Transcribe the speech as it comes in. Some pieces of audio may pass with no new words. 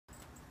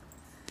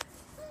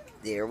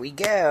There we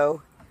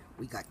go.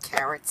 We got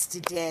carrots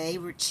today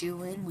we're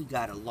chewing. We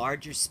got a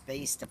larger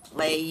space to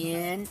play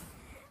in.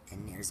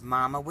 And there's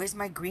Mama. Where's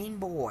my green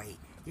boy?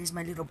 There's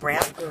my little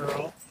brown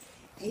girl.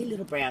 Hey,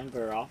 little brown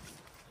girl.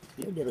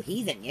 You're a little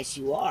heathen. Yes,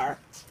 you are.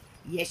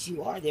 Yes,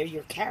 you are. They're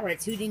your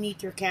carrots. Who didn't eat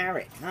their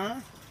carrot, huh?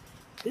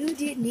 Who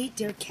didn't eat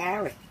their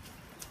carrot?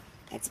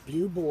 That's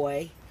blue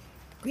boy.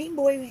 Green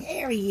boy,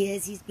 there he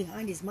is. He's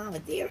behind his mama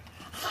there.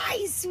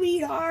 Hi,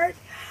 sweetheart.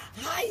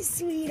 Hi,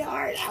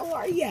 sweetheart. How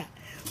are you?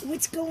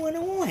 What's going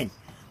on?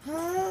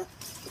 Huh?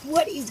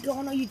 What is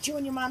going on? You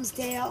chewing your mom's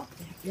tail?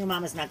 Your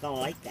mama's not going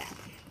to like that.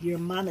 Your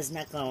mama's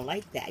not going to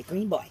like that.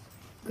 Green boy.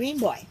 Green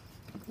boy.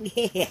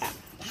 Yeah.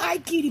 Hi,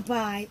 cutie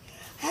pie.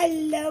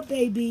 Hello,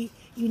 baby.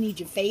 You need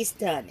your face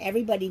done.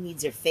 Everybody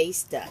needs their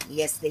face done.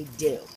 Yes, they do.